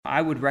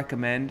I would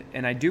recommend,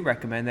 and I do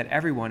recommend, that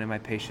everyone in my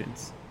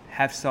patients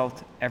have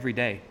salt every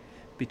day,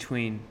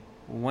 between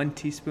 1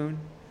 teaspoon,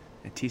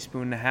 a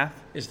teaspoon and a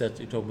half. Is that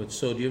you're talking about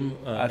sodium?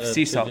 Of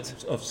sea salt.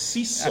 Of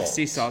sea salt. Of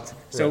sea salt.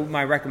 Right. So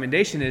my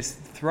recommendation is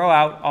throw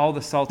out all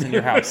the salt in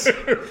your house.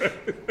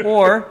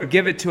 Or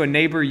give it to a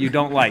neighbor you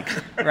don't like,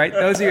 right?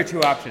 Those are your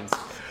two options.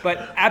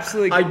 But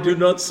absolutely... I do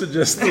not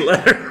suggest the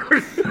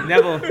latter.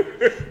 Neville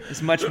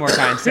is much more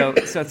kind. So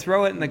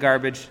throw it in the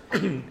garbage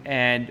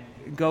and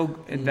go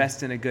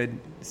invest in a good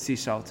sea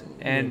salt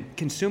and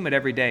consume it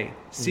every day.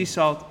 Sea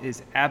salt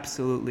is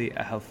absolutely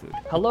a health food.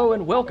 Hello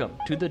and welcome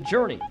to The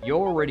Journey,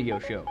 your radio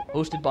show,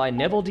 hosted by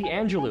Neville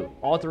D'Angelou,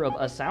 author of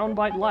A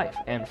Soundbite Life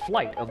and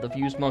Flight of the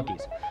Fused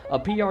Monkeys, a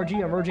PRG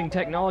Emerging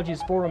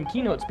Technologies Forum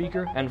keynote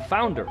speaker and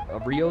founder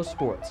of Rio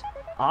Sports.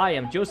 I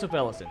am Joseph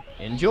Ellison.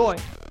 Enjoy!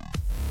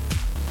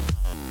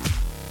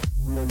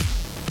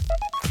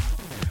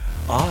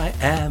 I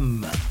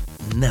am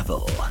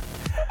Neville.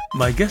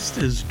 My guest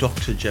is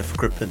Dr. Jeff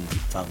Crippen,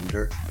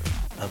 founder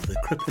of the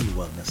Crippen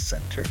Wellness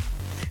Center.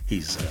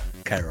 He's a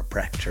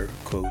chiropractor,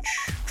 coach,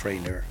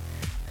 trainer,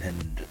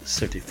 and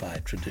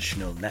certified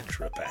traditional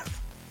naturopath.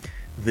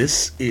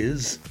 This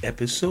is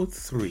episode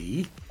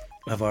 3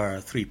 of our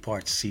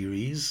 3-part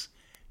series,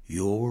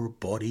 Your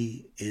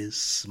Body is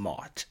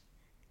Smart.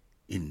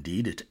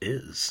 Indeed it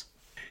is.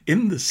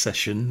 In this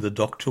session, the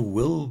doctor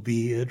will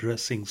be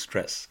addressing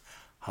stress.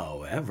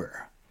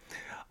 However,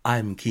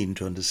 I'm keen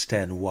to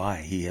understand why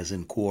he has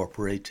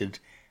incorporated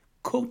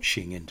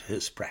coaching into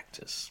his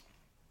practice.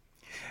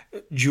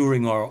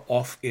 During our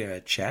off-air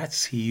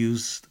chats, he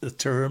used a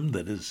term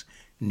that is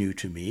new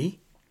to me,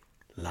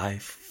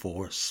 life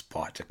force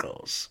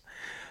particles.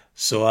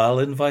 So I'll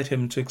invite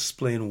him to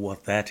explain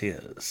what that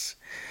is.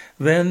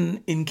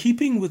 Then, in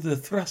keeping with the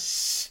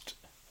thrust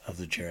of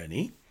the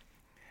journey,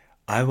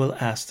 I will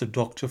ask the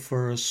doctor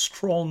for a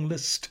strong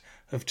list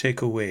of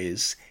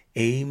takeaways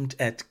aimed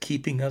at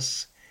keeping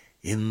us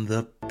in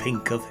the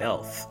pink of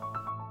health.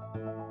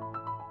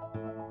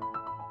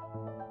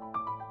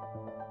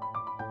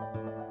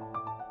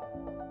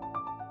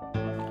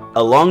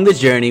 Along the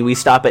journey, we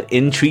stop at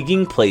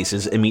intriguing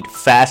places and meet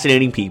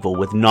fascinating people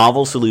with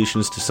novel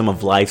solutions to some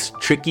of life's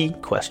tricky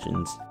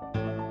questions.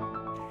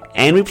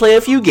 And we play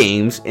a few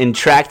games and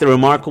track the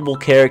remarkable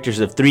characters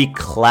of 3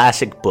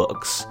 classic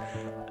books: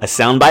 A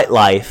Soundbite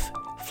Life,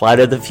 Flight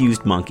of the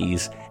Fused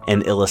Monkeys,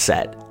 and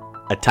Illicet,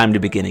 A Time to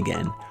Begin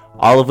Again,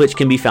 all of which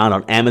can be found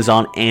on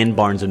Amazon and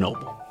Barnes &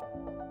 Noble.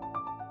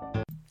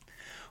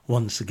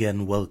 Once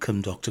again,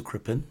 welcome, Dr.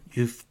 Crippen.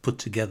 You've put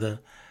together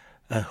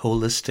a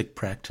holistic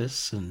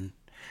practice and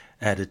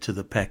added to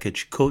the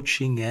package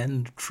coaching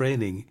and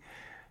training.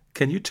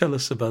 Can you tell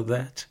us about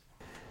that?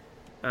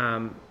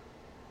 I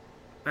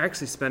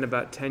actually spent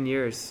about 10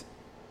 years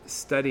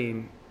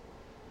studying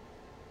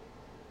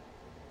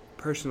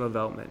personal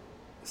development,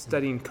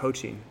 studying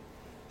coaching,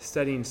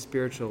 studying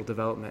spiritual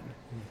development,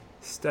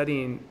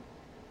 studying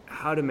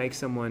how to make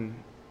someone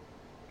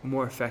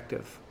more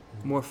effective,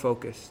 more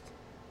focused,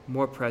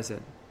 more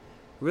present,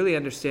 really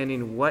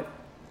understanding what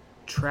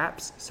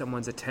traps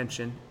someone's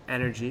attention,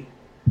 energy,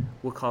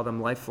 we'll call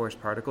them life force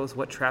particles,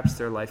 what traps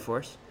their life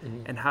force,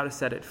 and how to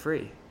set it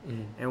free.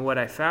 And what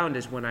I found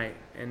is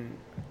and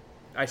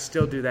I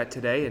still do that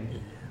today,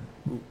 and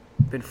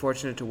been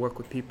fortunate to work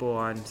with people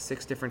on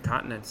 6 different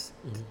continents,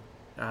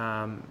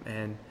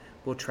 and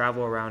we'll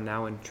travel around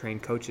now and train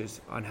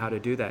coaches on how to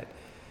do that.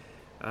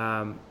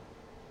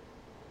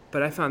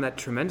 But I found that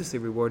tremendously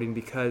rewarding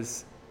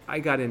because I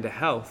got into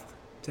health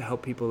to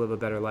help people live a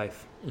better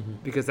life,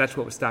 because that's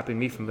what was stopping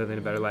me from living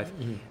a better life.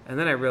 And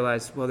then I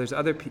realized, well, there's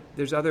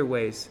other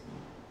ways,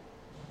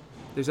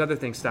 there's other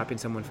things stopping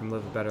someone from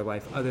living a better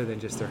life other than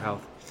just their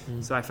health.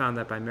 So I found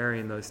that by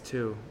marrying those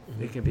two,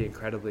 it can be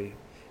incredibly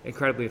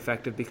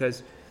effective,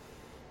 because,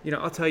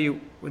 I'll tell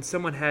you, when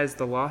someone has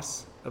the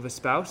loss of a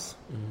spouse,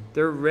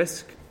 their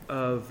risk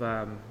of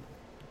a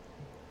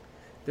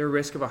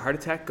heart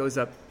attack goes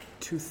up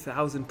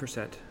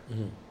 2,000%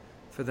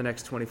 for the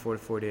next 24 to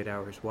 48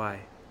 hours. Why?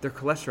 Their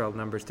cholesterol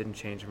numbers didn't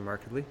change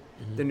remarkably.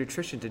 Their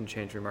nutrition didn't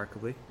change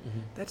remarkably.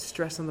 That's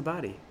stress on the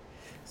body.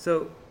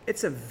 So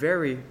it's a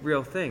very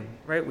real thing,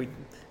 right? We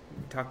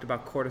talked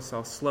about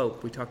cortisol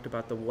slope. We talked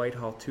about the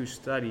Whitehall 2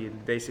 study,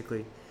 and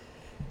basically,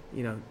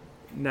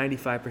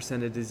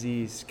 95% of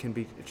disease can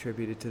be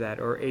attributed to that,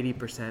 or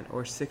 80%,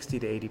 or 60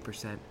 to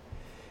 80%.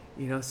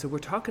 So we're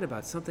talking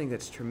about something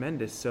that's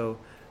tremendous. So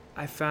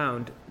I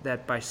found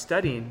that by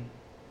studying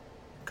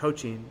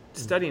coaching,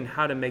 studying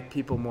how to make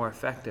people more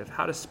effective,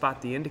 how to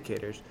spot the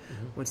indicators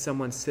when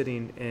someone's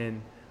sitting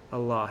in a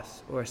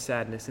loss or a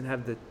sadness, and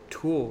have the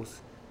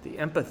tools, the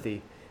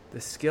empathy,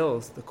 the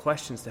skills, the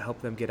questions to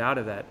help them get out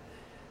of that,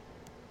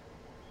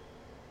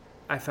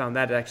 I found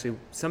that actually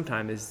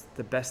sometimes is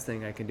the best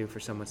thing I can do for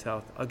someone's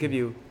health. I'll give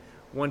you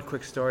one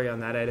quick story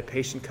on that. I had a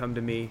patient come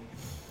to me.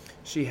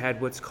 She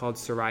had what's called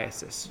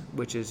psoriasis,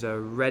 which is a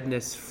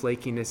redness,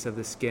 flakiness of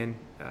the skin.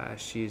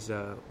 She's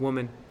a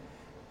woman,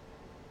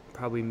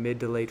 probably mid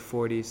to late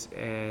 40s,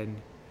 and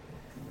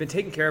been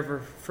taking care of her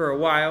for a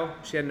while.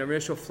 She had an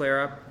initial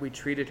flare-up. We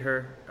treated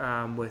her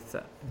with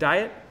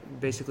diet,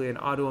 basically an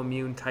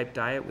autoimmune type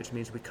diet, which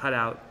means we cut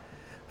out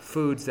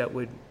foods that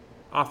would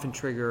often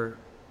trigger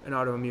an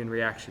autoimmune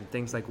reaction,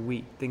 things like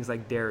wheat, things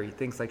like dairy,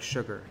 things like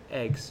sugar,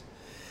 eggs.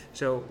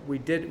 So we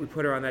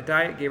put her on that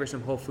diet, gave her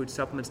some whole food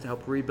supplements to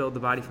help rebuild the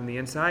body from the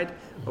inside.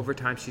 Over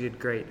time, she did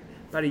great.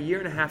 About a year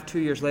and a half, 2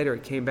 years later,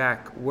 it came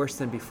back worse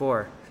than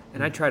before.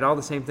 And I tried all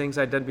the same things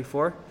I'd done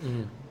before,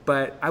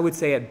 but I would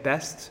say at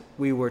best,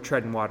 we were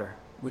treading water,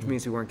 which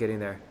means we weren't getting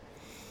there.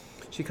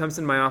 She comes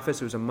in my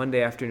office. It was a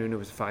Monday afternoon. It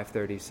was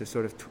 5:30, so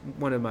sort of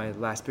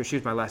she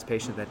was my last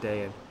patient that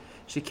day. And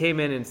she came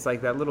in, and it's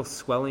like that little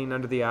swelling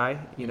under the eye,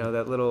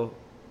 that little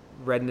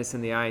redness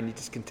in the eye, and you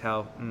just can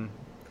tell,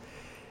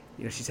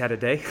 she's had a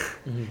day.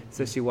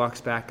 So she walks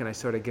back, and I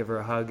sort of give her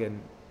a hug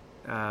and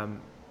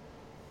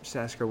just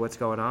ask her what's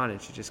going on, and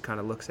she just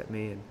kind of looks at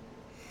me, and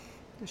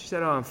she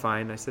said, "Oh, I'm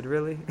fine." I said,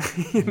 "Really?"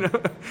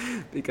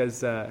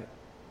 Because,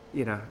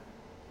 you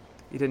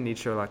didn't need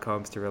Sherlock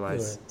Holmes to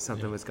realize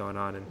something was going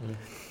on. And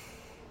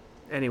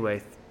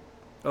anyway,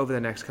 over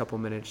the next couple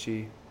minutes,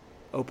 she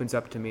opens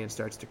up to me and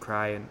starts to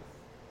cry, and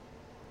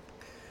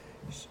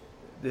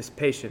this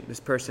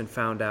person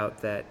found out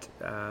that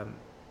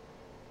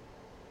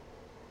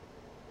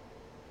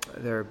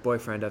their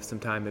boyfriend of some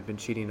time had been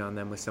cheating on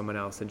them with someone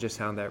else, and just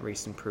found that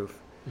recent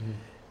proof.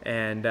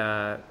 And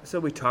so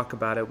we talk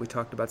about it. We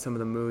talked about some of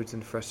the moods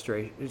and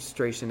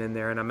frustration in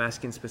there, and I'm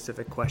asking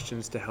specific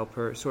questions to help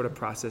her sort of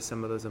process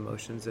some of those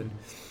emotions and,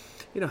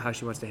 how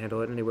she wants to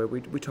handle it. Anyway,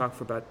 we talked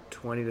for about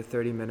 20 to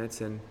 30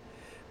 minutes, and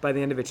by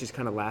the end of it, she's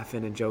kind of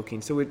laughing and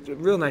joking. So a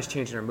real nice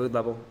change in her mood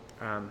level.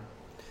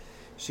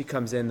 She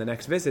comes in the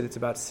next visit. It's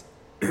about,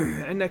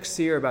 I next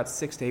see her about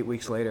 6 to 8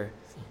 weeks later,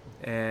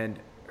 and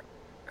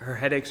her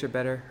headaches are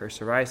better, her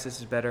psoriasis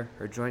is better,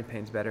 her joint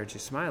pain's better, and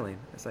she's smiling.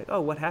 It's like,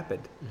 oh, what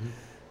happened?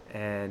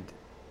 And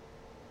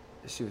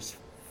she was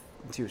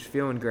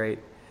feeling great.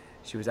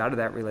 She was out of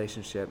that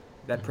relationship.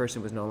 That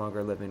person was no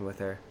longer living with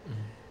her,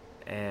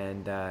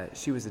 and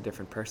she was a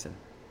different person.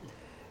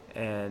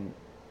 And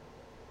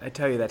I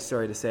tell you that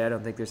story to say I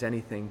don't think there's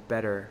anything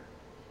better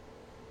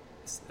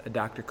a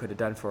doctor could have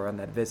done for her on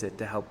that visit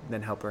to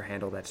help her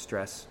handle that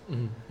stress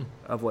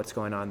of what's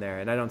going on there.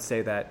 And I don't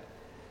say that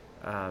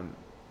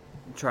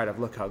try to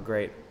look how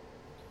great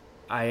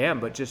I am,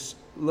 but just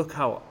look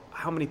how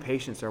many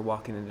patients are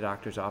walking into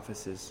doctors'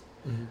 offices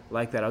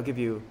like that. I'll give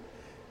you,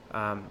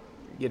 and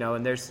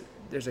there's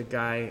a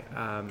guy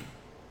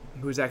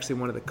who's actually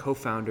one of the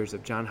co-founders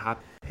of Johns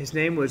Hopkins. His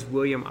name was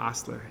William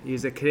Osler.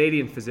 He's a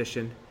Canadian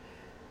physician,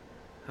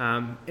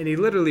 and he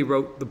literally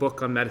wrote the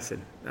book on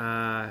medicine.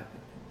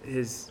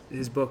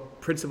 His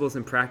book, Principles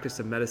and Practice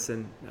of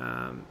Medicine,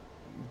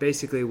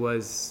 basically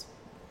was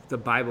the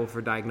Bible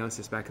for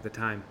diagnosis back at the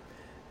time.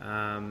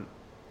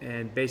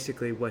 And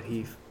basically what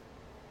he's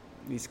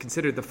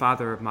considered the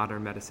father of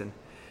modern medicine.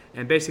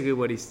 And basically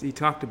what he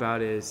talked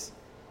about is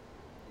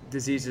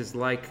diseases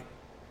like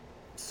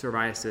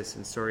psoriasis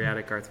and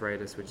psoriatic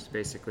arthritis, which is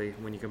basically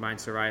when you combine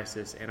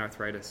psoriasis and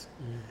arthritis,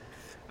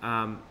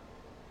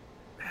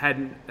 had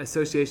an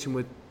association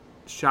with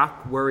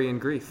shock, worry, and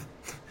grief.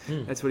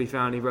 That's what he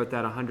found. He wrote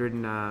that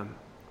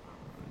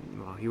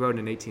he wrote it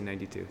in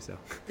 1892, so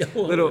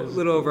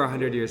little over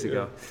 100 years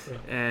ago.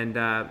 And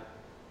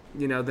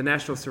the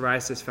National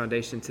Psoriasis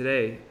Foundation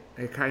today,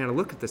 I kind of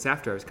looked at this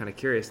after. I was kind of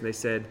curious, and they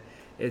said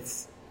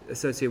it's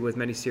associated with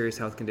many serious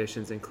health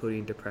conditions,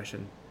 including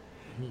depression.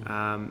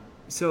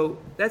 So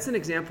that's an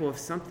example of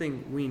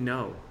something we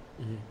know,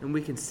 and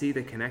we can see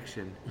the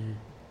connection,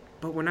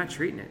 but we're not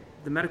treating it.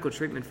 The medical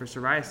treatment for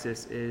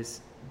psoriasis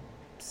is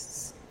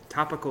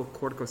topical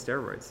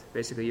corticosteroids.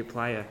 Basically, you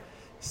apply a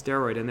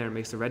steroid in there and it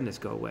makes the redness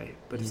go away,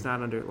 but it's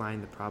not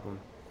underlying the problem.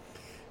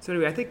 So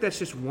anyway, I think that's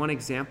just one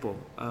example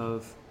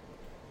of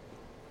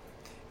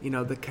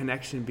the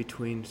connection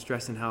between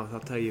stress and health.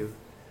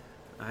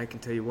 I can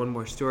tell you one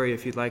more story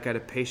if you'd like. I had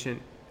a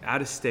patient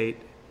out of state.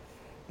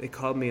 They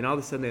called me, and all of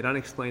a sudden they had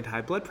unexplained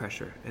high blood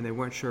pressure, and they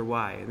weren't sure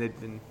why. And they'd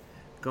been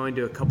going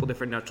to a couple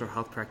different natural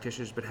health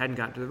practitioners, but hadn't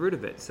gotten to the root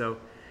of it. So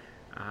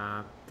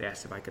they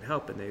asked if I could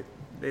help, and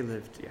they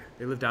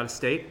lived out of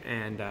state,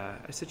 and I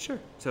said sure.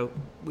 So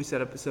we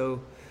set up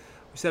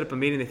a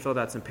meeting. They filled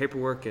out some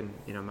paperwork, and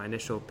my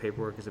initial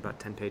paperwork is about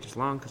 10 pages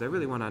long because I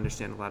really want to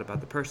understand a lot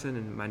about the person,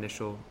 and my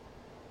initial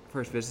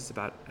first visit's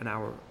about an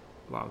hour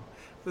long.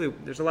 Really,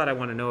 there's a lot I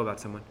want to know about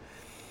someone.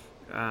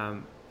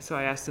 So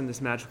I asked them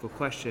this magical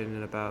question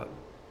and about,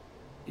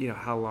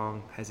 how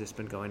long has this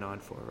been going on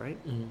for, right?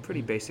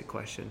 Pretty basic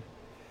question.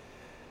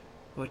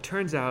 Well, it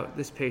turns out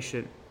this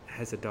patient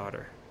has a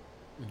daughter,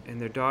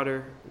 and their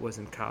daughter was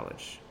in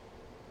college.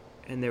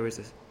 And there was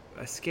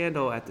a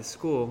scandal at the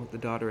school the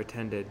daughter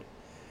attended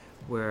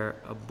where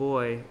a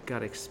boy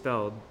got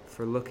expelled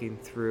for looking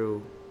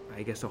through,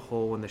 I guess, a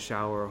hole in the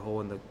shower, a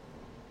hole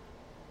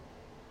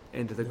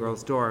into the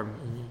girl's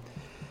dorm.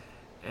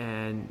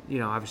 And,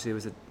 obviously it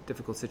was a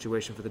difficult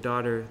situation for the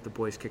daughter. The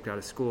boy's kicked out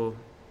of school.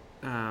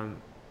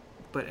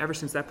 But ever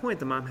since that point,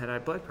 the mom had high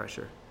blood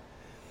pressure.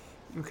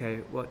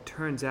 Okay, well, it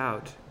turns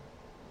out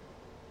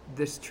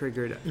this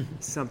triggered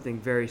something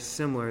very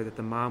similar that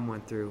the mom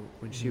went through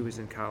when she was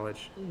in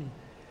college.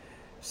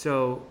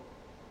 So,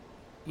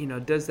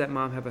 does that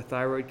mom have a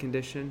thyroid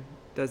condition?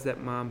 Does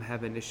that mom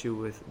have an issue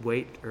with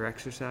weight or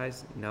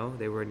exercise? No,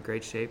 they were in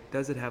great shape.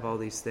 Does it have all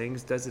these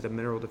things? Does it a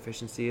mineral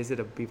deficiency? Is it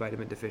a B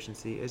vitamin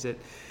deficiency? Is it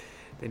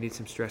they need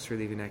some stress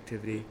relieving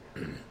activity?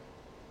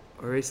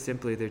 Or is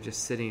simply they're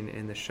just sitting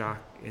in the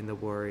shock, in the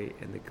worry,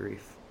 and the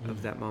grief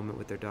of that moment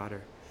with their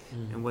daughter?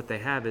 And what they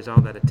have is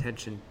all that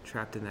attention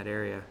trapped in that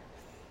area.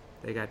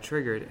 They got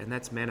triggered, and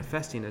that's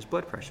manifesting as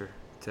blood pressure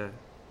to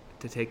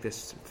take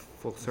this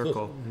full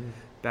circle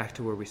back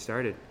to where we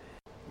started.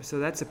 So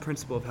that's a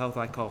principle of health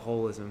I call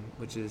holism,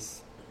 which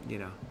is,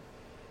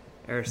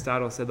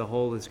 Aristotle said the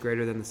whole is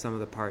greater than the sum of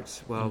the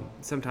parts. Well,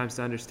 sometimes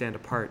to understand a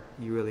part,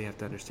 you really have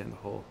to understand the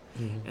whole.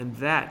 And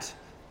that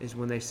is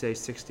when they say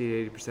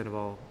 60 to 80% of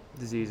all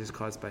disease is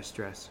caused by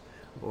stress,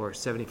 or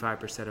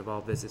 75% of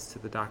all visits to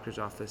the doctor's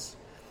office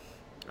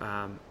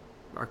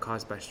are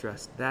caused by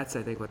stress. That's,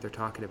 I think, what they're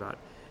talking about.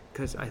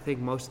 Because I think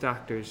most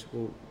doctors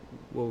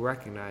will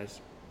recognize,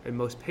 and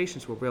most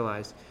patients will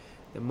realize,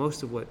 that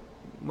most of the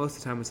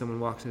time when someone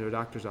walks into a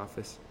doctor's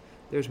office,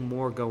 there's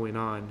more going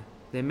on.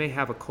 They may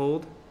have a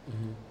cold,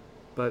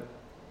 but,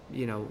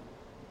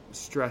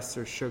 stress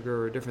or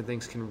sugar or different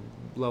things can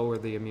lower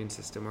the immune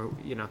system. Or,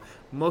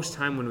 most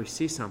time when we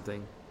see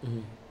something,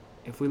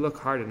 if we look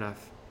hard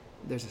enough,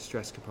 there's a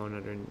stress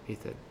component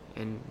underneath it.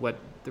 And what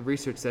the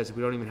research says,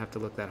 we don't even have to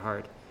look that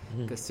hard,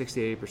 because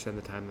 60 to 80% of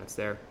the time that's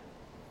there.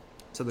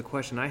 So the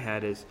question I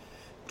had is,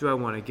 do I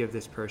want to give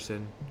this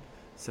person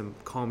some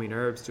calming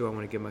herbs? Do I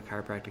want to give them a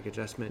chiropractic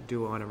adjustment?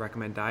 Do I want to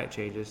recommend diet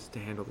changes to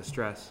handle the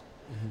stress?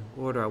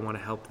 Or do I want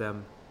to help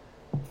them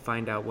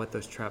find out what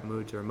those trapped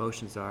moods or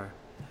emotions are,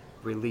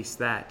 release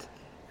that,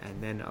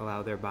 and then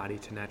allow their body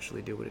to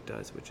naturally do what it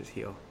does, which is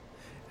heal?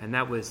 And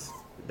that was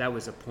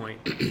a point.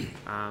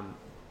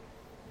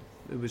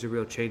 It was a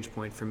real change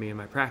point for me in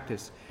my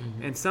practice.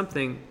 And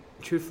something,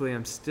 truthfully,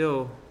 I'm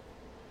still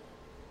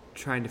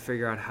trying to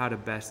figure out how to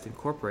best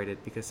incorporate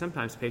it, because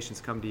sometimes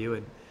patients come to you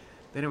and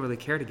they don't really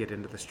care to get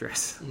into the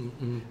stress,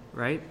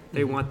 right?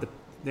 They want the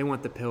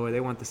pill, or they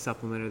want the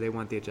supplement, or they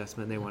want the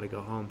adjustment, and they want to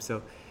go home.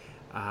 So,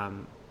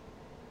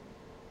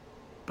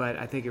 but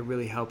I think it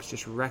really helps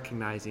just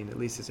recognizing, at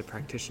least as a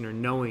practitioner,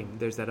 knowing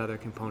there's that other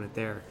component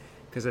there,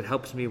 because it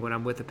helps me when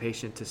I'm with a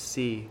patient to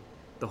see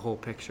the whole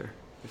picture,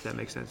 if that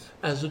makes sense.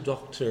 As a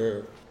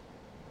doctor,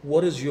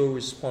 what is your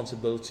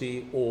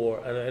responsibility,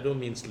 and I don't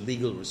mean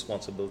legal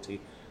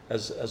responsibility,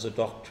 as a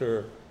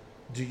doctor?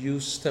 Do you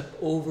step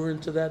over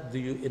into that? Do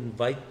you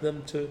invite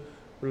them to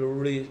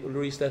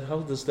release that? How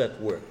does that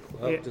work?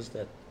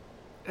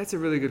 That's a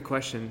really good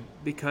question,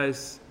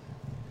 because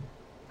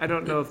I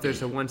don't know if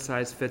there's a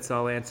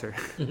one-size-fits-all answer,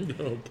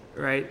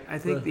 right? I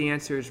think the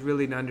answer is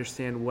really to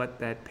understand what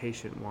that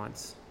patient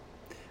wants,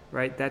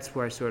 right? That's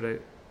where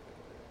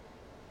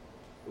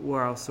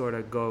I'll sort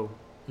of go.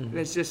 And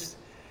it's just,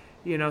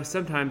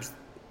 sometimes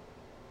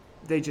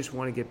they just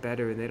want to get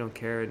better and they don't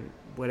care, and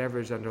whatever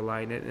is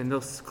underlying it. And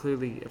they'll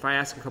clearly, if I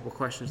ask a couple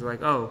questions, they're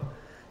like, oh,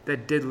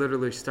 that did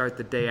literally start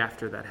the day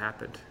after that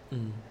happened.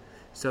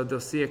 So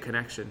they'll see a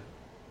connection.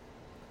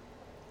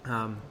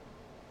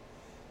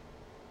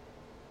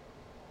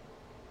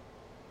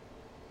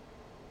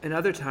 And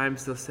other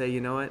times they'll say,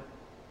 you know what,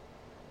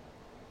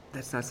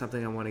 that's not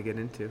something I want to get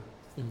into.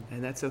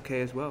 And that's okay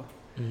as well.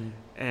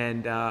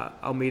 And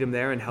I'll meet them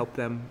there and help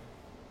them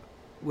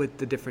with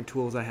the different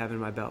tools I have in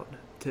my belt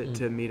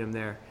to meet them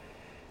there.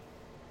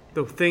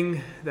 The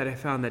thing that I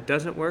found that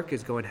doesn't work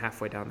is going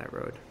halfway down that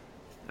road.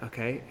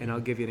 Okay? And I'll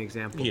give you an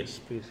example. Yes,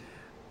 please.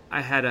 I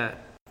had a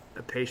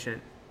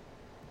patient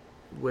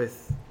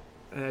with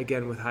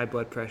high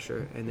blood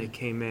pressure, and they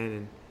came in,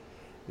 and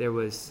there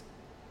was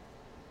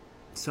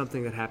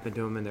something that happened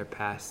to them in their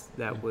past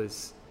that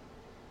was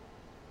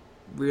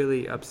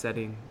really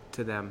upsetting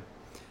to them,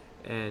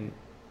 and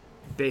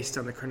based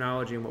on the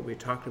chronology and what we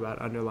talked about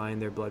underlying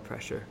their blood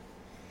pressure.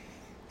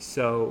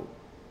 So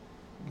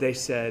they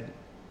said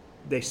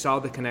they saw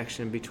the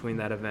connection between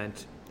that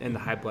event and the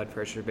high blood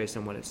pressure based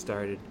on when it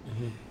started.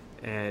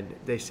 And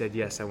they said,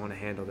 yes, I want to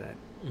handle that.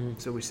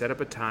 So we set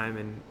up a time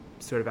and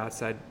sort of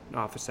outside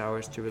office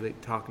hours to really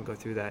talk and go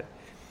through that.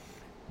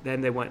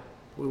 Then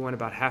we went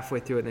about halfway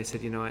through it, and they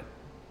said, you know what,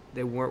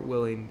 they weren't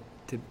willing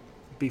to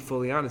be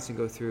fully honest and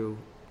go through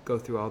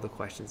all the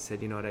questions.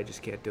 Said, you know what, I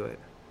just can't do it.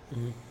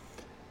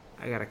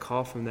 I got a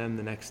call from them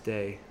the next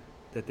day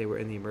that they were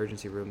in the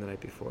emergency room the night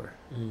before.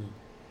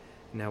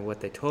 Now what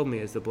they told me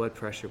is the blood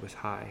pressure was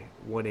high,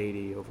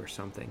 180 over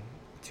something,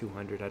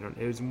 200.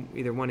 It was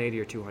either 180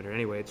 or 200.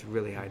 Anyway, it's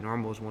really high.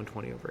 Normal is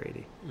 120 over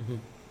 80.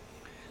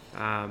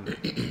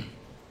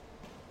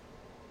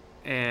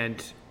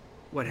 And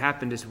what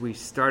happened is we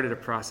started a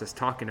process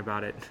talking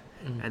about it,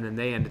 and then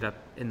they ended up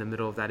in the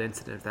middle of that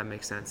incident, if that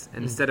makes sense.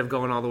 And instead of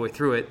going all the way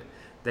through it,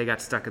 they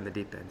got stuck in the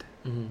deep end.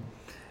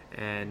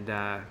 And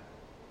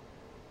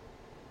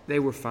they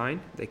were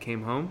fine. They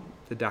came home.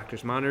 The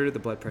doctors monitored. The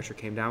blood pressure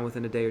came down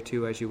within a day or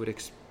two, as you would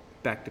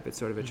expect if it's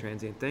sort of a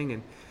transient thing.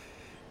 And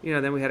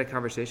then we had a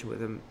conversation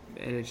with him,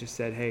 and it just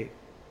said, hey,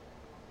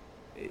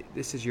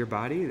 this is your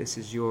body. This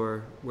is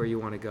where you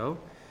want to go.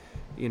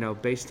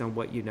 Based on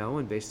what you know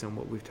and based on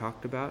what we've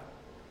talked about,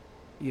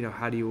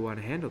 how do you want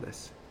to handle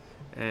this?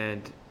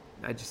 And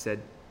I just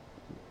said,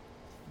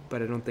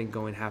 but I don't think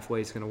going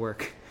halfway is going to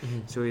work. Mm-hmm.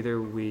 So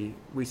either we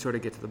sort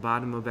of get to the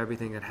bottom of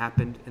everything that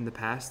happened in the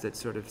past that's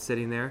sort of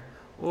sitting there,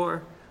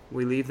 or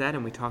we leave that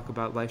and we talk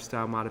about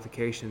lifestyle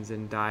modifications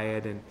and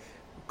diet and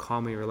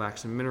calming,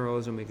 relaxing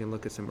minerals, and we can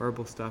look at some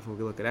herbal stuff, and we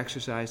can look at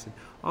exercise and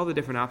all the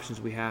different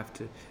options we have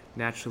to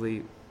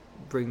naturally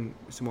bring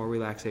some more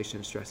relaxation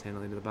and stress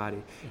handling to the body.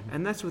 Mm-hmm.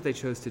 And that's what they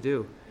chose to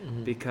do,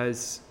 mm-hmm.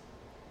 because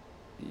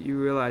you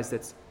realize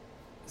that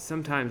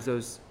sometimes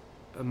those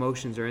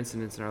emotions or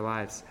incidents in our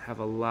lives have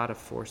a lot of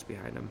force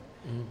behind them,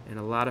 mm-hmm. and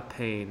a lot of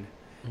pain,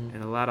 mm-hmm.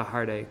 and a lot of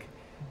heartache.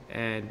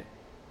 And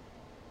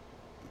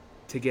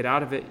to get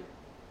out of it,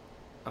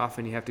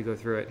 often you have to go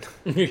through it.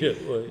 Yeah,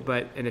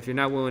 right. And if you're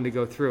not willing to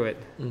go through it,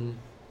 mm-hmm.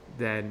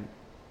 then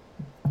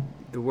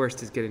the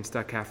worst is getting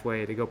stuck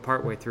halfway, to go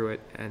partway through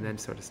it and then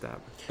sort of stop.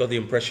 Got the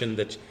impression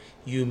that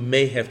you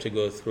may have to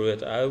go through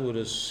it. I would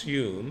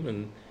assume,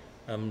 and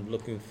I'm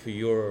looking for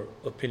your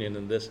opinion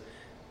on this,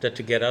 that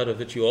to get out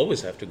of it, you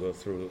always have to go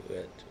through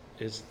it.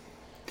 Is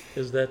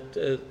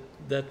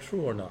that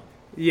true or not?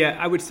 Yeah,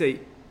 I would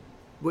say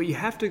what you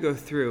have to go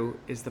through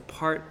is the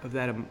part of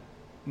that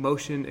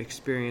emotion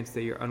experience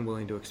that you're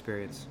unwilling to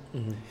experience,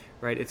 mm-hmm.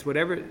 right? It's what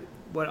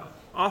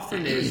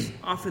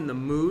often the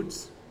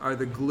moods are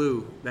the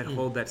glue that mm-hmm.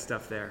 hold that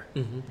stuff there.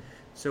 Mm-hmm.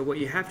 So what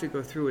you have to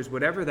go through is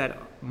whatever that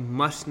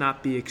must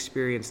not be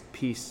experienced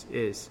piece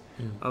is,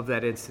 mm-hmm. of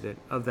that incident,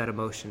 of that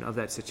emotion, of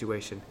that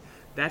situation.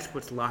 That's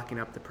what's locking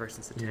up the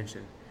person's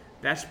attention.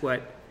 Mm-hmm. That's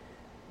what,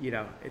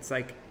 it's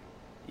like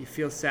you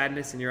feel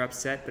sadness and you're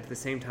upset, but at the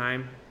same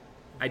time,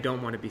 I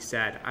don't want to be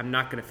sad. I'm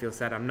not going to feel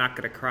sad. I'm not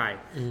going to cry.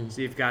 Mm-hmm.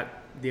 So you've got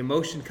the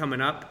emotion coming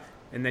up,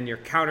 and then your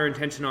counter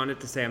intention on it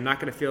to say, I'm not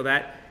going to feel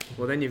that.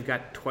 Well, then you've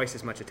got twice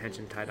as much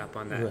attention tied up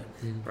on that, right?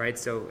 Mm-hmm. Right?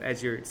 So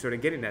as you're sort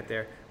of getting that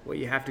there, what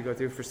you have to go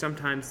through, for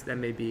sometimes that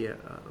may be a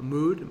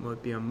mood, it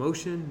might be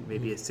emotion,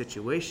 maybe mm-hmm. a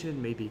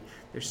situation, maybe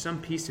there's some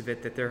piece of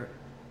it that they're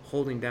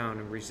holding down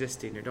and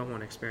resisting or don't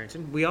want to experience.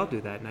 And we all do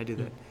that, and I do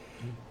that,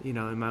 mm-hmm.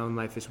 In my own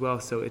life as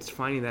well. So it's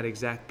finding that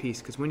exact piece,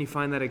 because when you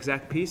find that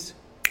exact piece,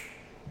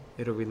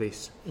 it'll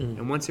release. Mm-hmm.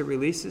 And once it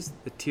releases,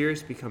 the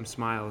tears become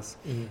smiles.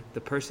 Mm-hmm.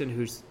 The person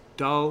who's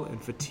dull and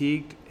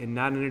fatigued and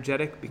not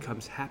energetic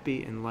becomes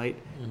happy and light,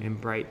 mm-hmm. and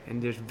bright. And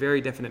there's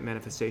very definite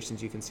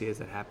manifestations you can see as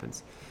that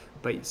happens.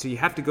 But so you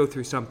have to go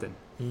through something.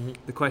 Mm-hmm.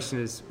 The question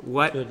is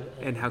what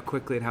and how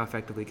quickly and how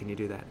effectively can you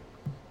do that?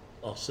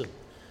 Awesome.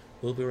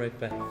 We'll be right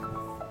back.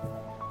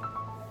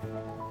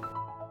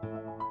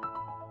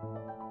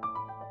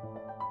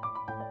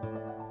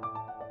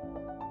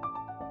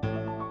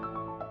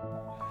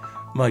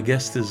 My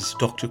guest is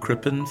Dr.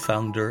 Crippen,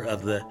 founder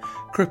of the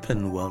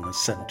Crippen Wellness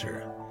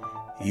Center.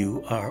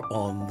 You are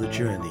on the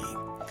journey.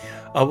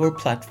 Our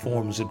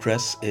platform's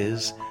address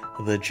is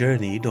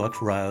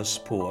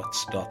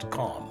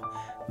thejourney.ryosports.com.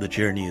 The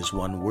Journey is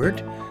one word,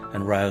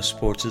 and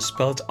Ryosports is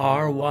spelled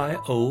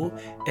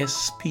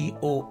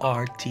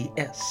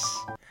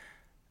RYOSPORTS.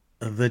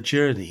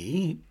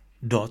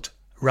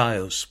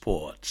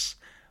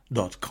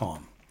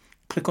 Thejourney.ryosports.com.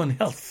 Click on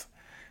Health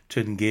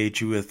to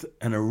engage with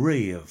an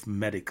array of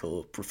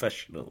medical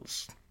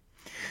professionals.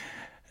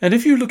 And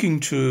if you're looking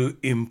to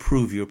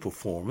improve your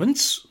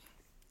performance,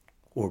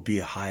 or be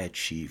a high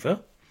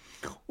achiever,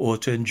 or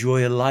to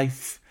enjoy a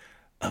life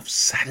of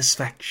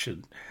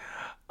satisfaction,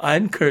 I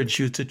encourage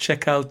you to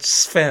check out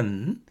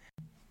Sven,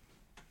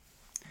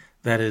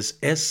 that is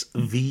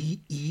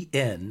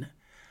SVEN,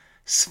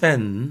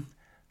 Sven,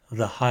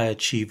 the High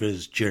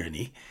Achiever's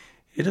Journey.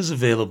 It is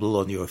available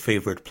on your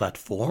favorite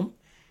platform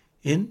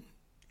in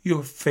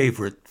your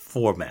favorite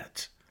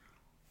format.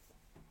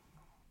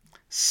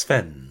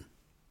 Sven,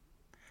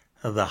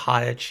 the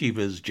High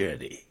Achiever's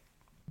Journey.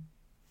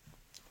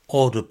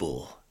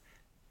 Audible,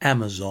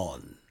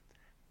 Amazon,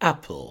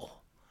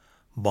 Apple,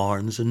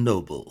 Barnes &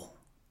 Noble.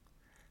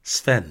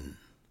 Sven,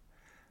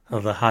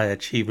 the High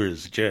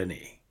Achiever's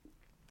Journey.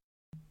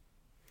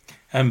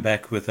 I'm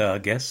back with our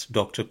guest,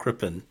 Dr.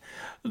 Crippen.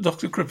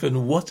 Dr.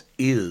 Crippen, what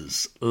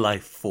is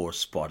life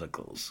force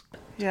particles?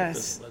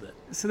 Yes,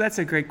 so that's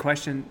a great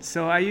question.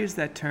 So I use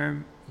that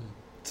term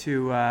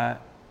to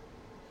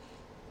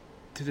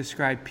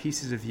describe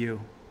pieces of you,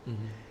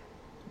 mm-hmm.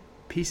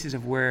 pieces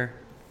of where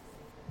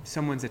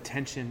someone's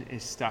attention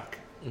is stuck.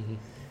 Mm-hmm.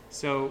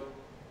 So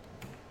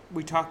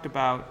we talked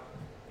about,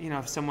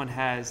 if someone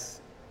has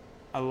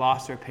a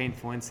loss or a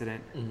painful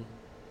incident, mm-hmm.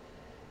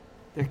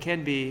 there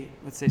can be,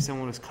 let's say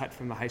someone was cut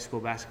from the high school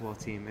basketball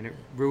team and it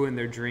ruined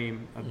their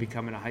dream of mm-hmm.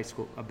 becoming a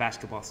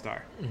basketball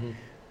star, mm-hmm.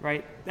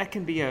 right? That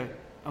can be a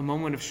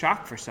moment of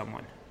shock for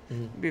someone.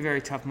 Mm-hmm. It can be a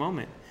very tough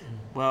moment.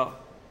 Mm-hmm. Well,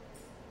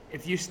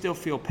 if you still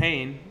feel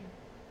pain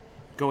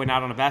going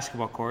out on a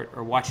basketball court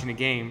or watching a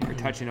game or mm-hmm.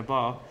 touching a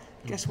ball,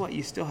 mm-hmm. guess what?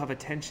 You still have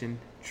attention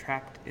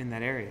trapped in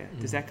that area. Mm-hmm.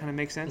 Does that kind of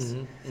make sense?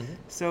 Mm-hmm. Mm-hmm.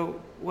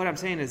 So what I'm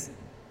saying is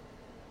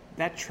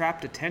that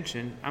trapped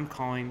attention, I'm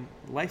calling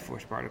life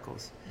force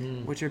particles,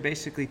 which are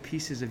basically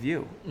pieces of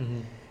you.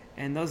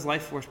 And those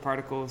life force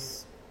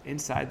particles,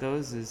 inside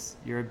those is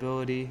your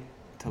ability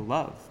to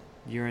love,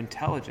 your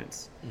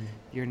intelligence,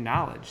 your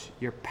knowledge,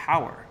 your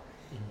power,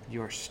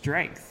 your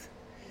strength.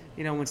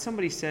 You know, when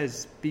somebody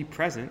says, be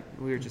present,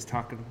 we were just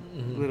talking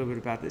a little bit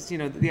about this, you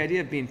know, the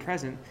idea of being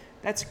present,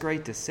 that's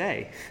great to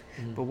say,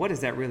 but what does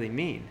that really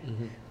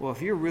mean? Well,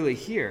 if you're really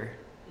here,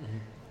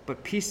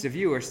 but pieces of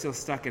you are still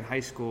stuck in high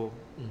school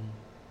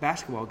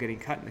basketball getting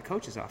cut in the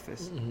coach's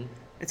office,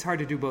 it's hard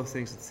to do both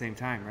things at the same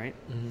time, right?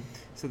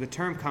 So the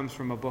term comes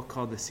from a book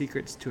called The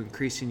Secrets to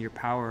Increasing Your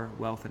Power,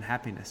 Wealth, and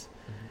Happiness.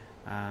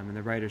 And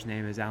the writer's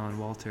name is Alan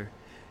Walter.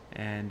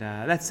 And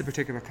that's the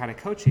particular kind of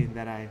coaching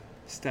that I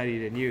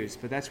studied and used,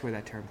 but that's where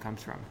that term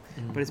comes from.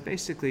 But it's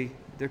basically,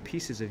 they're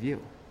pieces of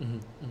you.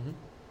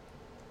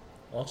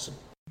 Awesome.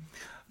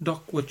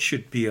 Doc, what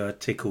should be our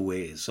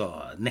takeaways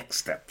or next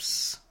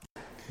steps?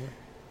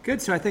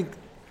 Good. So I think,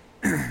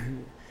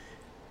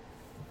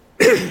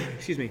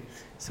 excuse me.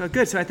 So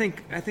good. So I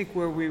think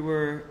where we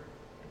were,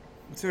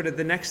 sort of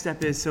the next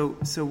step is, so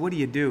what do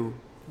you do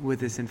with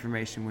this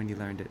information when you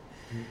learned it?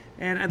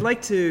 And I'd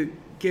like to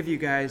give you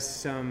guys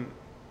some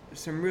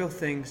real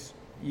things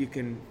you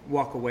can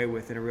walk away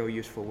with in a real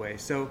useful way.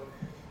 So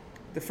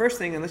the first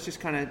thing, and let's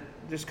just kind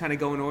of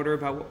go in order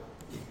about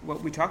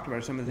what we talked about,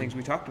 or some of the things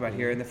we talked about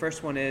here. And the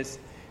first one is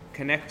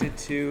connected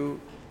to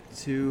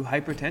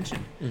hypertension.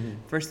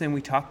 First thing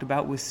we talked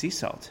about was sea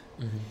salt.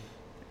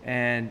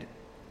 And,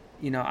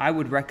 you know, I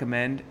would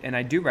recommend, and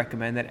I do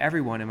recommend, that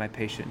everyone in my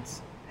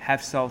patients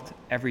have salt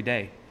every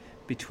day,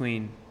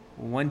 between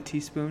 1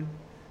 teaspoon,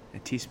 a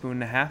teaspoon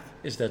and a half.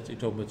 Is that you're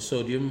talking about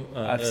sodium?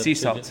 Of sea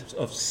salt.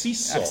 Of sea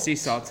salt. Of sea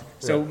salt.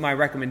 So my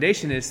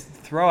recommendation is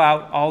throw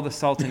out all the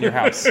salt in your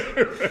house.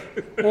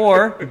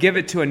 Or give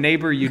it to a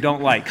neighbor you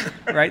don't like,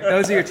 right?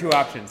 Those are your two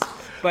options.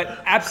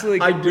 But absolutely...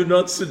 I do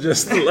not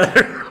suggest the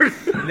latter.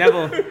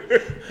 Neville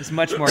is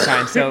much more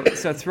kind. So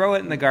throw it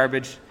in the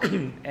garbage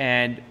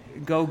and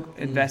go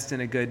invest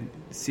in a good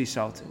sea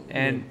salt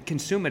and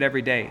consume it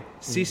every day.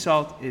 Sea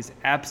salt is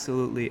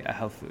absolutely a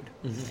health food.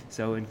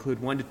 So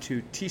include 1 to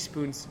 2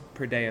 teaspoons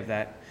per day of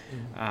that.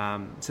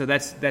 So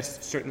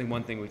that's certainly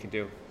one thing we can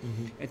do.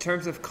 In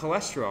terms of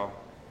cholesterol,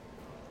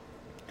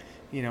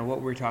 you know,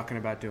 what we're talking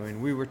about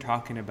doing, we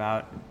talked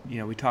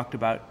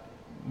about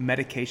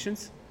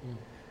medications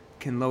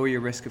can lower your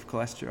risk of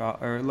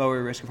cholesterol, or lower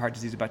your risk of heart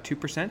disease about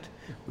 2%.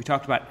 We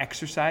talked about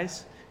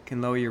exercise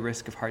can lower your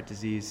risk of heart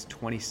disease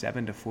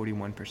 27 to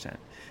 41%.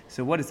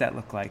 So what does that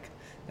look like?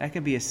 That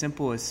can be as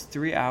simple as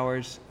 3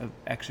 hours of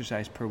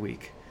exercise per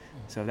week.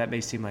 So that may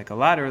seem like a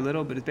lot or a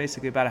little, but it's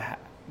basically about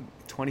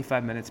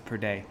 25 minutes per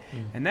day.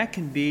 And that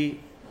can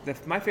be,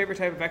 my favorite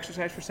type of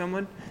exercise for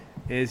someone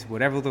is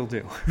whatever they'll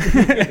do.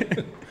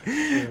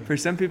 For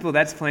some people,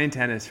 that's playing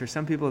tennis. For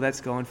some people,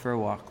 that's going for a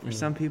walk. For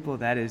some people,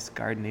 that is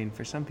gardening.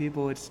 For some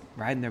people, it's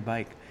riding their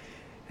bike.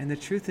 And the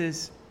truth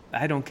is,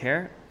 I don't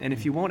care. And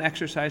if you won't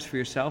exercise for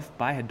yourself,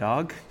 buy a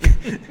dog.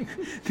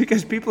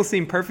 Because people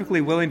seem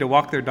perfectly willing to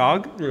walk their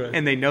dog,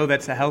 and they know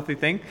that's a healthy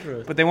thing,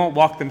 but they won't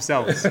walk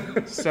themselves.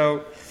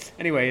 So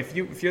anyway,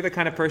 if you're the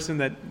kind of person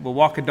that will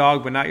walk a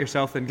dog but not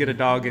yourself, then get a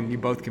dog and you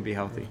both can be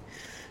healthy.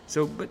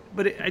 So,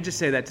 but I just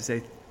say that to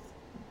say,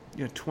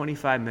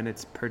 25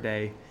 minutes per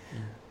day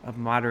of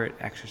moderate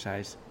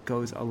exercise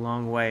goes a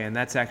long way, and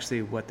that's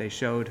actually what they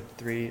showed,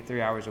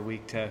 3 hours a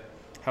week, to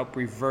help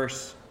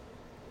reverse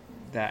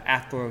the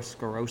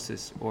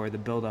atherosclerosis, or the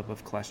buildup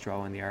of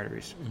cholesterol in the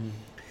arteries.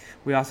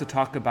 We also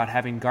talk about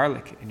having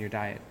garlic in your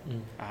diet.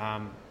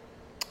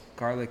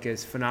 Garlic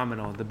is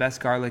phenomenal. The best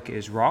garlic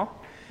is raw,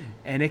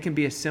 and it can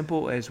be as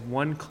simple as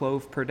 1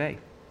 clove per day.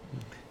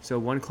 So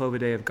 1 clove a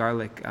day of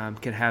garlic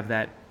can have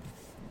that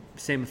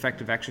same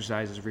effective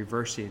exercise as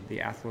reversing the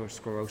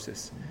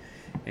atherosclerosis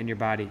in your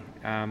body.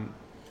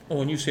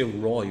 When you say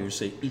raw, you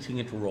say eating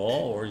it raw,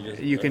 or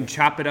you can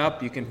chop it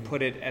up. You can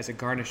put it as a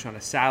garnish on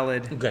a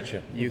salad.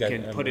 Gotcha. You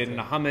can put it in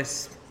a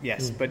hummus.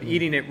 Yes, but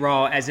eating it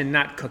raw, as in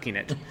not cooking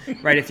it,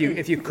 right? If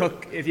you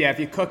cook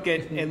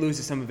it, it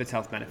loses some of its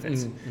health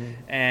benefits.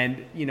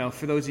 And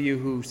for those of you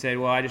who say,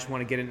 well, I just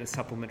want to get it in a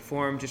supplement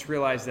form, just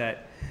realize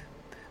that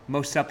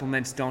most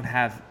supplements don't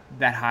have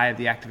that high of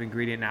the active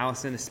ingredient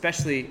allicin,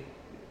 especially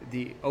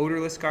the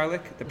odorless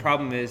garlic. The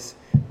problem is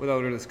with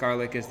odorless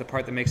garlic is the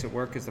part that makes it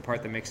work is the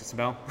part that makes it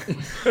smell.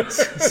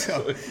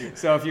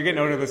 So if you're getting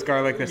odorless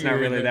garlic, that's not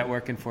really that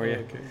working for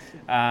you.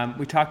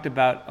 We talked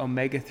about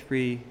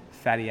omega-3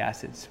 fatty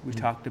acids. We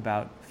talked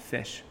about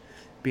fish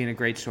being a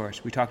great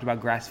source. We talked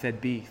about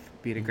grass-fed beef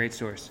being a great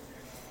source.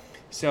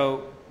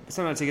 So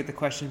sometimes I get the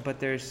question,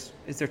 but is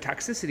there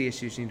toxicity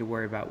issues you need to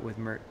worry about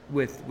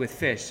with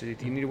fish? Do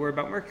you need to worry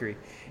about mercury?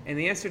 And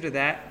the answer to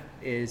that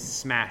is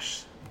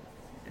SMASH.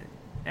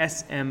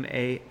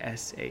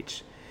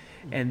 SMASH.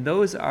 And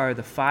those are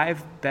the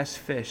 5 best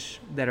fish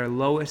that are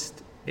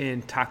lowest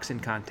in toxin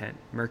content,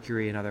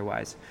 mercury and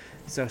otherwise.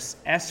 So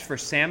S for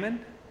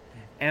salmon,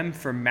 M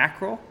for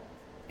mackerel,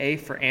 A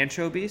for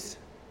anchovies,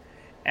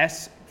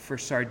 S for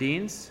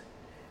sardines,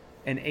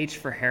 and H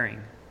for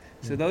herring.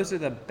 So those are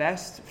the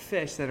best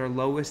fish that are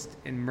lowest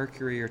in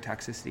mercury or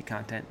toxicity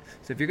content.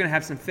 So if you're going to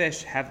have some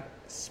fish, have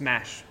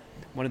smash,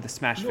 one of the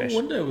smash fish. No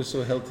wonder I was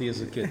so healthy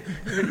as a kid.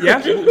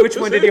 Yeah? Which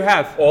one did you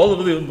have? All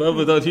of the above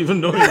without even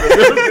knowing that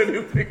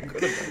there was anything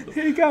good about them.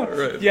 Here you go.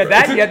 Right, you had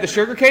that, you had the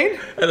sugar cane,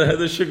 And I had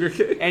the sugar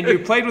cane. and you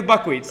played with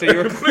buckwheat. So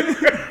you were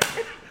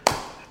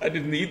I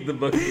didn't eat the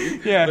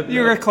buckwheat. yeah, but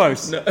you were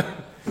close.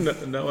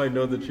 Now I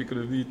know that you could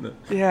have eaten it.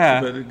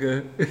 Yeah.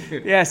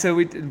 But, Yeah,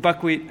 so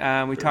buckwheat,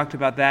 we talked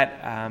about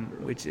that,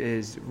 which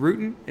is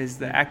rutin is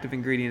the active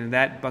ingredient of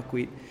that,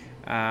 buckwheat.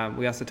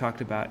 We also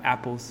talked about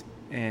apples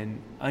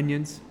and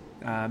onions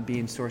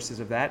being sources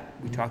of that.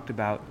 We talked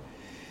about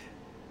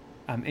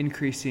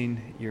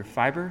increasing your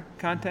fiber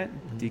content,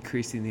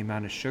 decreasing the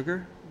amount of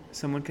sugar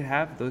someone could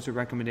have. Those are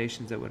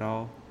recommendations that would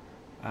all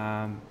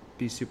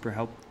be super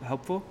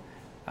helpful.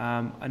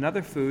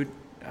 Another food,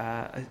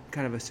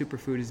 kind of a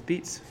superfood, is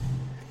beets.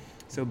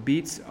 So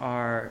beets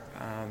are,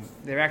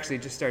 they're actually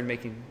just started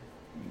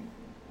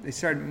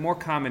more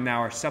common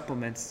now are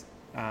supplements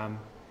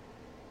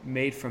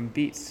made from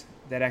beets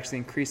that actually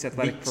increase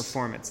athletic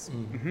performance.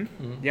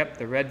 Yep,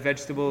 the red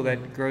vegetable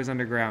that grows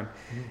underground.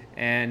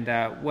 And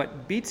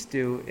what beets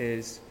do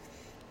is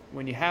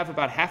when you have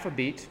about half a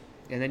beet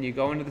and then you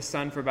go into the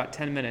sun for about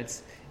 10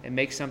 minutes, it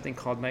makes something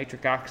called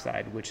nitric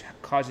oxide, which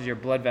causes your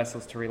blood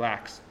vessels to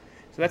relax.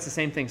 So that's the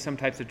same thing some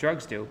types of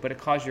drugs do, but it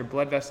causes your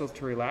blood vessels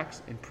to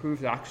relax,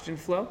 improves oxygen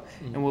flow,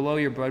 and will lower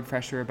your blood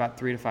pressure about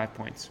 3 to 5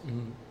 points.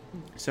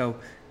 So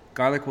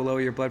garlic will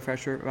lower your blood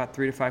pressure about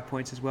 3 to 5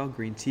 points as well.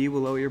 Green tea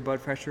will lower your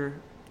blood pressure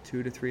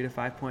 2 to 3 to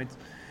 5 points.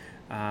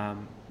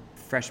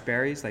 Fresh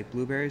berries like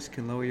blueberries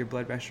can lower your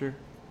blood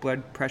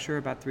pressure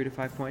about 3 to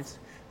 5 points.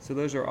 So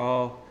those are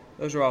all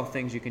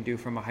things you can do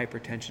from a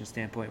hypertension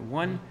standpoint.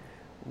 One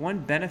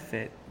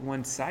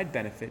side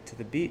benefit to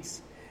the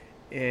beets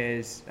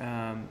is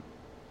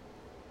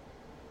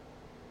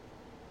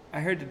I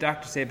heard the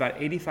doctor say about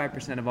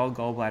 85% of all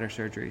gallbladder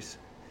surgeries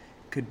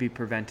could be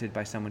prevented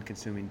by someone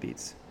consuming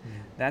beets.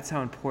 That's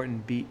how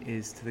important beet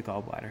is to the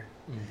gallbladder.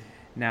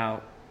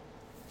 Now,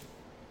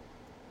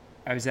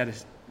 I was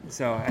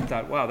so I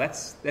thought, wow,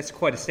 that's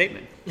quite a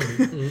statement.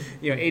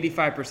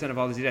 85% of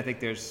all disease. I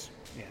think there's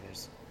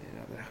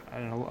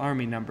an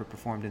alarming number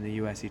performed in the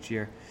U.S. each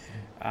year.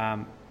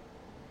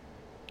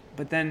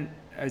 But then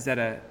I was at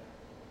a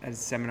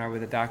seminar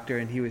with a doctor,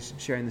 and he was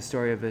sharing the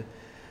story of a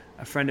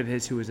friend of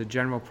his who was a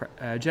general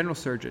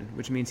surgeon,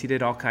 which means he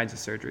did all kinds of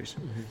surgeries,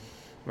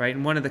 right?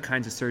 And one of the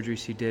kinds of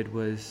surgeries he did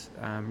was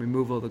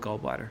removal of the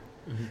gallbladder,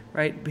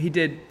 right?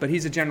 But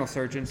he's a general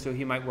surgeon, so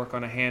he might work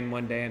on a hand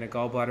one day and a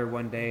gallbladder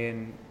one day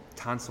and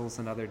tonsils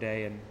another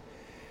day and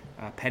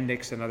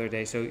appendix another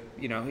day. So,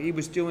 he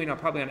was doing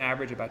probably on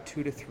average about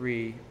 2 to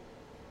 3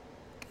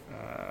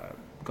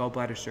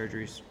 gallbladder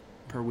surgeries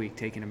per week,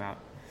 taking them out.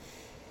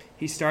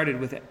 He started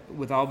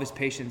with all of his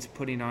patients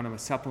putting on him a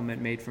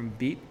supplement made from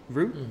beet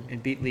root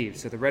and beet leaves,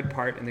 so the red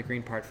part and the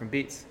green part from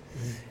beets.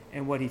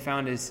 And what he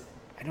found is,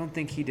 I don't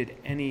think he did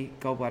any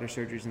gallbladder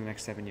surgeries in the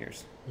next 7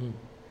 years.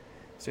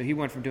 So he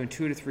went from doing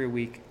 2 to 3 a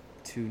week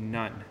to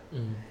none.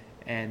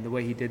 And the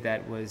way he did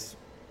that was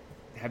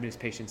having his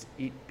patients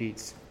eat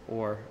beets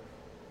or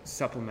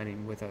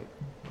supplementing with a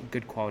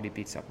good quality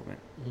beet supplement.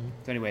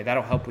 So anyway,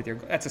 that'll help with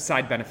that's a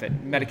side benefit.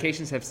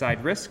 Medications have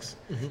side risks,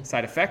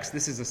 side effects.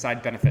 This is a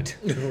side benefit.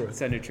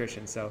 It's a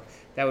nutrition. So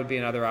that would be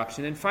another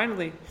option. And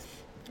finally,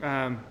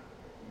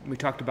 we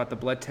talked about the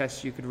blood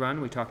tests you could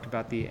run. We talked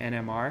about the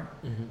NMR,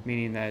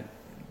 meaning that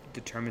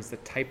determines the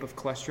type of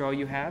cholesterol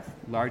you have.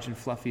 Large and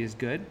fluffy is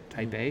good.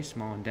 Type A,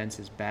 small and dense,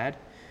 is bad.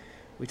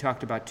 We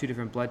talked about 2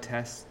 different blood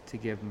tests to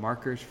give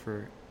markers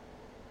for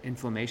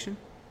inflammation.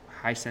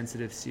 High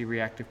sensitive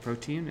C-reactive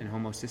protein and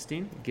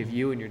homocysteine give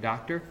you and your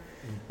doctor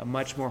a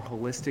much more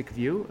holistic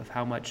view of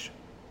how much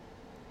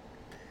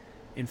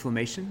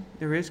inflammation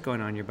there is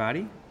going on in your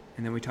body.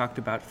 And then we talked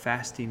about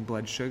fasting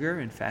blood sugar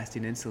and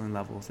fasting insulin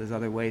levels as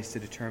other ways to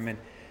determine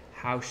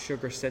how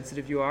sugar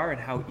sensitive you are and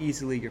how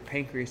easily your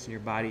pancreas and your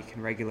body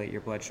can regulate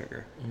your blood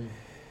sugar.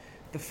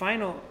 The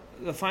final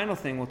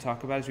thing we'll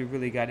talk about is we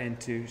really got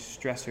into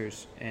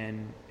stressors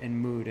and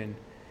mood. And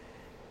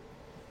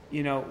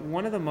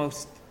one of the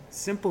most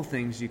simple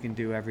things you can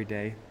do every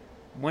day,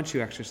 once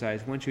you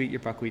exercise, once you eat your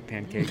buckwheat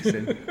pancakes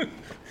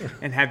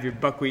and have your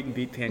buckwheat and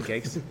beet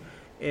pancakes,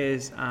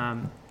 is a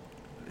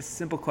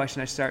simple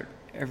question I start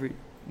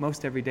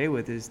every day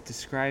with is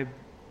I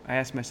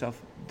ask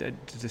myself to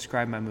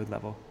describe my mood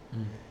level.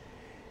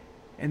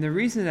 And the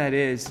reason that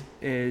is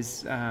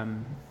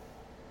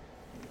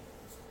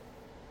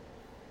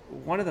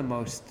one of the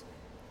most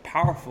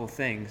powerful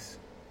things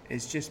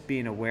is just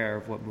being aware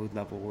of what mood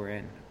level we're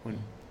in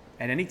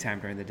at any time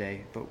during the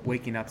day, but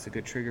waking up is a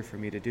good trigger for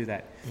me to do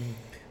that.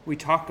 We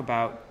talk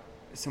about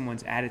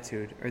someone's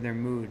attitude or their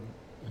mood,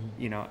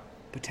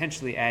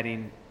 potentially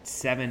adding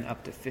 7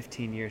 up to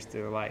 15 years to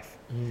their life.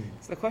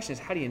 So the question is,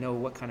 how do you know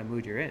what kind of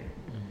mood you're in?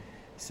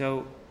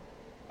 So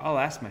I'll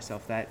ask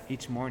myself that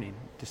each morning,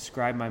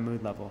 describe my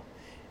mood level.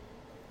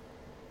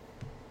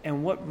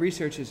 And what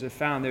researchers have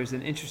found, there's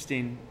an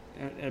interesting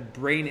a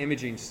brain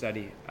imaging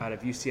study out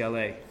of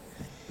UCLA,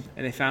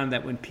 and they found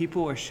that when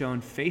people are shown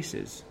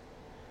faces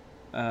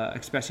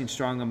expressing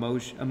strong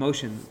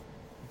emotion,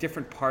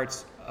 different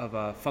parts of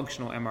a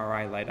functional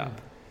MRI light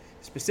up,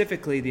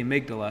 specifically the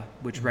amygdala,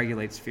 which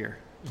regulates fear.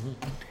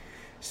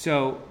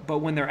 So, but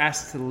when they're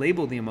asked to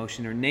label the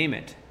emotion or name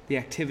it, the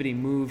activity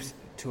moves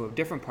to a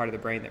different part of the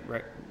brain that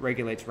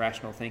regulates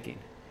rational thinking.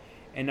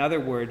 In other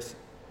words,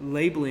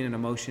 labeling an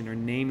emotion or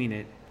naming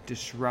it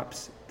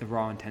disrupts the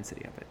raw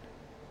intensity of it.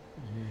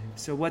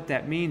 So what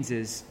that means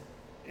is,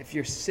 if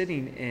you're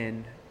sitting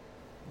in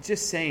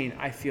just saying,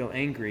 I feel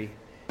angry,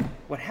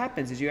 what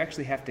happens is you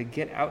actually have to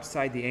get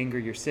outside the anger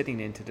you're sitting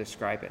in to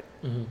describe it.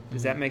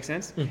 Does that make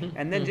sense?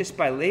 And then just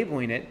by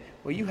labeling it,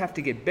 well, you have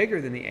to get bigger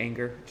than the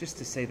anger just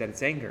to say that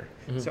it's anger.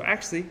 So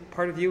actually,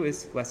 part of you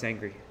is less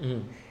angry.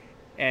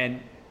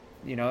 And,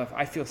 you know, if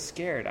I feel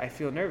scared, I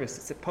feel nervous,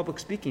 it's a public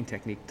speaking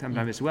technique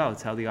sometimes as well.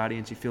 Tell the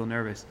audience you feel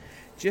nervous.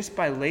 Just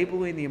by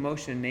labeling the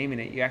emotion and naming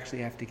it, you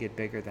actually have to get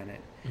bigger than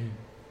it.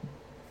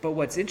 But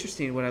what's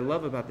interesting, what I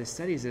love about this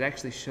study is it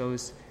actually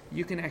shows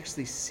you can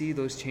actually see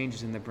those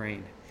changes in the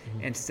brain.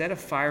 Instead of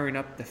firing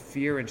up the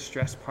fear and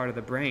stress part of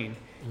the brain,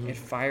 it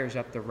fires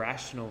up the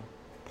rational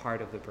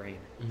part of the brain.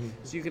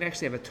 So you can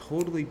actually have a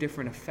totally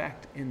different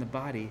effect in the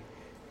body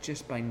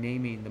just by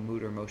naming the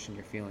mood or emotion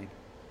you're feeling.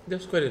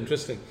 That's quite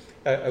interesting.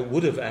 I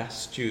would have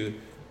asked you,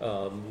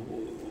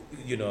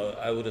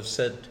 I would have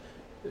said,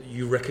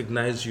 you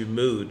recognize your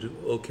mood.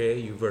 Okay,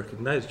 you've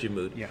recognized your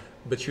mood. Yeah.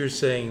 But you're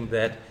saying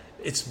that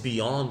it's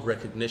beyond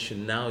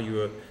recognition. Now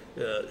you're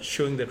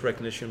showing that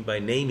recognition by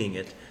naming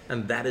it,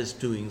 and that is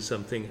doing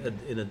something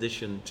in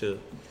addition to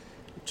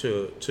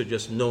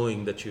just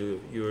knowing that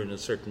you're in a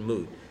certain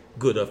mood.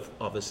 Good of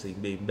obviously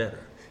being better.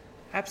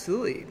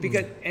 Absolutely.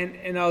 Because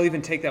and I'll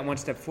even take that one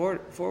step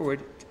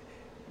forward.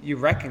 You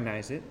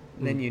recognize it,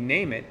 then you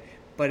name it.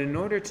 But in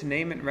order to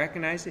name it and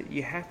recognize it,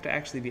 you have to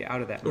actually be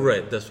out of that mood.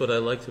 Right. That's what I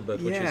liked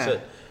about what you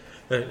said.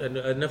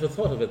 I never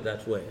thought of it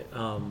that way.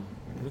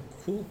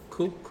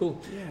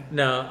 Cool. Yeah.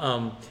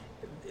 Now,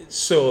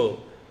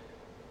 so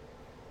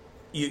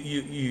you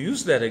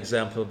use that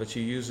example, but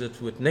you use it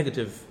with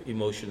negative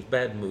emotions,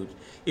 bad mood.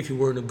 If you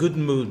were in a good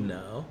mood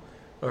now,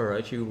 all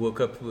right, you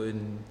woke up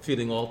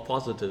feeling all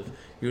positive,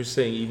 you're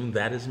saying even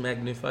that is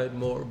magnified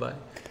more by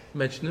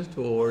mentioning it,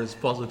 or is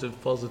positive,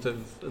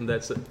 and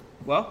that's it?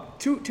 Well,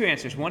 two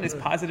answers. One is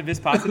positive,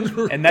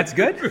 and that's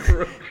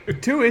good.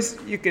 Two is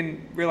you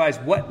can realize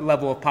what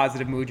level of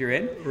positive mood you're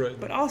in. Right.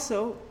 But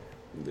also,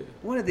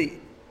 one of the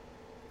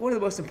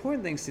most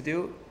important things to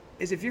do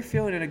is if you're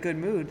feeling in a good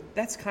mood,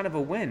 that's kind of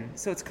a win.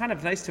 So it's kind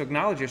of nice to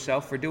acknowledge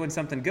yourself for doing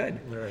something good.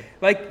 Right.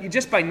 Like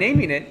just by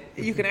naming it,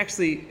 you can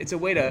actually, it's a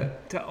way to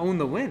own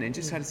the win and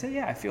just kind of say,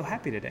 yeah, I feel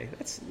happy today.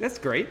 That's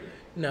great.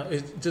 Now,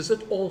 does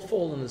it all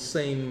fall in the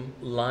same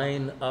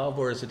line of,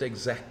 or is it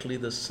exactly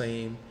the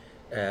same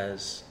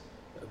as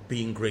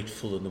being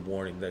grateful in the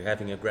morning, like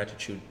having a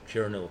gratitude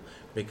journal,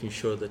 making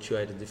sure that you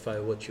identify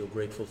what you're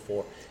grateful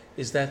for?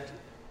 Is that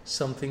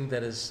something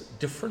that is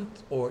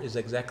different, or is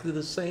exactly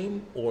the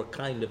same, or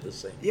kind of the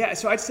same? Yeah,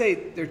 so I'd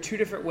say there are two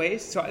different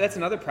ways. So that's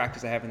another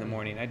practice I have in the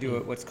morning. I do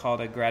what's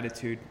called a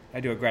gratitude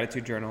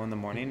journal in the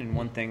morning, and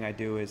one thing I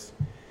do is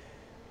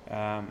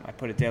I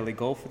put a daily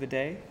goal for the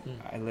day.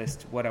 I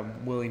list what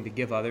I'm willing to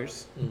give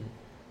others.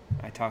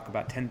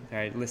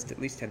 I list at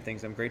least 10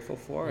 things I'm grateful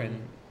for,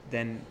 and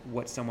then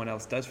what someone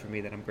else does for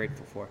me that I'm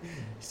grateful for.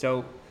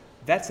 So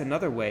that's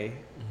another way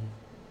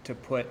to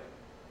put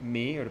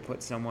me or to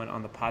put someone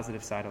on the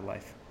positive side of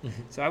life.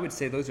 So I would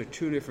say those are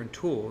two different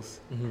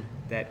tools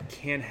that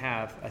can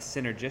have a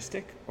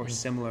synergistic or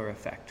similar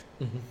effect.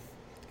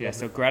 Yeah,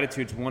 so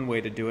gratitude's one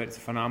way to do it. It's a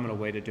phenomenal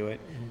way to do it.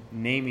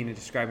 Naming and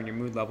describing your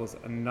mood levels,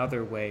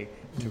 another way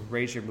to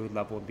raise your mood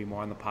level and be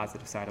more on the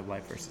positive side of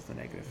life versus the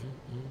negative.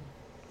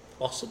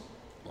 Awesome.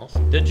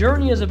 The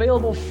Journey is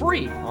available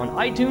free on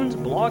iTunes,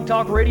 Blog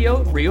Talk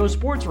Radio, Rio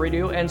Sports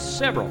Radio, and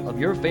several of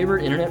your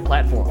favorite internet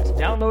platforms.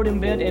 Download,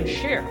 embed, and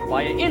share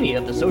via any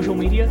of the social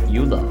media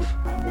you love.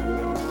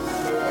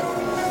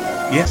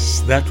 Yes,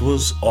 that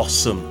was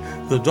awesome.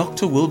 The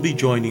doctor will be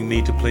joining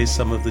me to play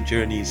some of the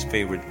Journey's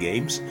favorite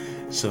games.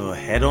 So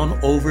head on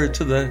over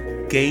to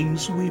the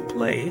games we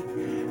play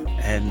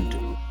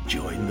and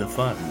join the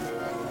fun.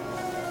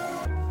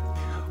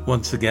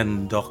 Once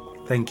again,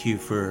 Doc, thank you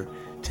for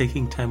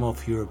taking time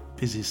off your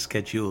busy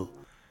schedule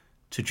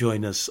to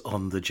join us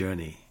on the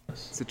journey.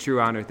 It's a true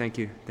honor. Thank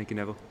you. Thank you,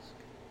 Neville.